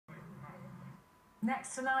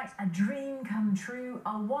Next tonight, a dream come true,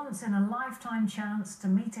 a once-in-a-lifetime chance to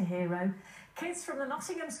meet a hero. Kids from the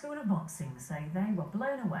Nottingham School of Boxing say they were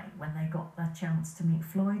blown away when they got the chance to meet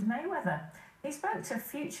Floyd Mayweather. He spoke to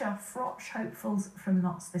future Frosh hopefuls from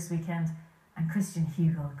Notts this weekend, and Christian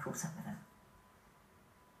Hugo caught up with them.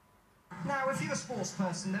 Now, if you're a sports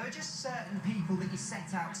person, there are just certain people that you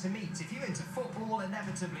set out to meet. If you're into football,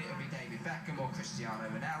 inevitably it'll be David Beckham or Cristiano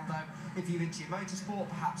Ronaldo. If you're into motorsport,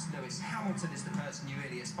 perhaps Lewis Hamilton is the person you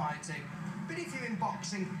really aspire to. But if you're in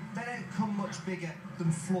boxing, they don't come much bigger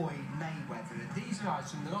than Floyd Mayweather. And these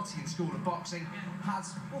guys from the Nottingham School of Boxing had,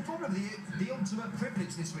 well, probably the ultimate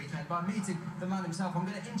privilege this weekend by meeting the man himself. I'm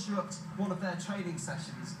going to interrupt one of their training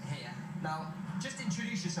sessions here. Now, just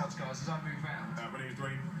introduce yourselves, guys, as I move around. My name's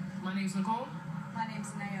Dwayne. My name's Nicole. My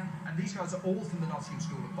name's Naya. And these guys are all from the Nottingham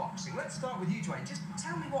School of Boxing. Let's start with you, Dwayne. Just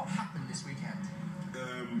tell me what happened this weekend.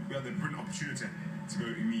 We had the brilliant opportunity to go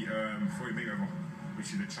to meet Floyd Mayweather,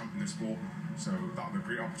 which is the champion of sport. So that was a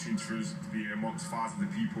great opportunity for us to be amongst thousands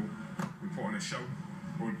of people. We put on a show,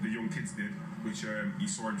 or the young kids did, which he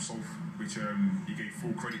saw himself, which he gave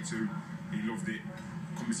full credit to. He loved it.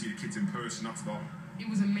 Come to see the kids in person after that. It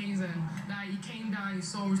was amazing. Like, he came down, he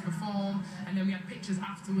saw us perform, and then we had pictures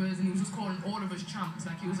afterwards, and he was just calling all of us champs.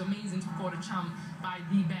 Like, it was amazing to be called a champ by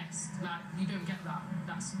the best. Like, you don't get that.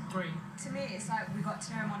 That's great. To me, it's like we got to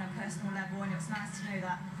know him on a personal level, and it was nice to know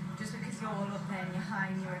that just because you're all up there and you're high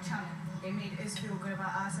and you're a champ, it made us feel good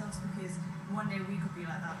about ourselves because one day we could be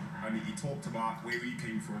like that. And he talked about where he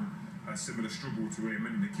came from, a similar struggle to where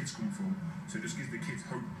many of the kids come from. So it just gives the kids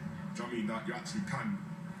hope. Do you know what I mean? That you actually can.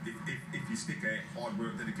 If you stick at hard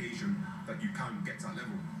work, dedication, that you can get to that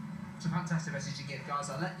level. It's a fantastic message you give, guys.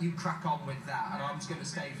 I'll let you crack on with that, and I'm just going to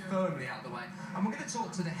stay firmly out of the way. And we're going to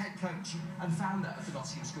talk to the head coach and founder of the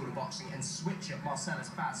Nottingham School of Boxing and switcher, Marcellus.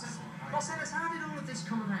 Marcellus, how did all of this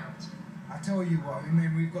come about? I tell you what, I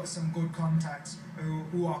mean, we've got some good contacts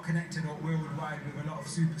who are connected up worldwide with a lot of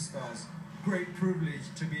superstars. Great privilege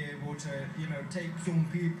to be able to, you know, take young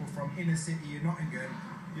people from inner city in Nottingham,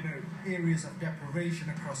 you know, areas of deprivation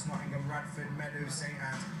across Nottingham, Radford, Meadows, St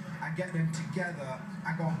Anne's, and get them together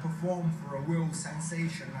and go and perform for a world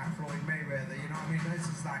sensation like Floyd Mayweather. You know what I mean? This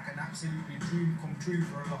is like an absolutely dream come true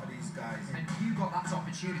for a lot of these guys. And you got that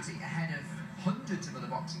opportunity ahead of hundreds of other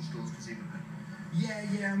boxing schools, presumably.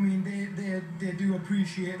 Yeah, I mean, they do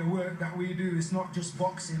appreciate the work that we do. It's not just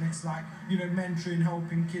boxing, it's like, you know, mentoring,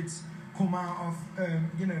 helping kids come out of,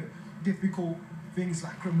 you know, difficult things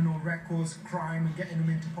like criminal records, crime, and getting them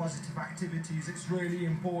into positive activities. It's really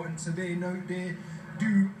important, so they know, they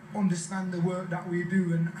do understand the work that we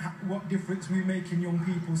do and what difference we make in young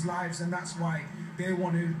people's lives, and that's why they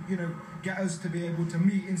want to, you know, get us to be able to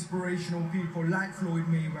meet inspirational people like Floyd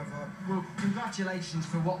Mayweather. Well, congratulations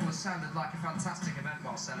for what was sounded like a fantastic event,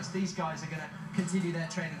 Marcellus. These guys are going to continue their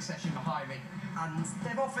training session behind me, and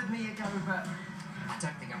they've offered me a go, but I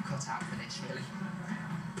don't think I'm cut out for this, really.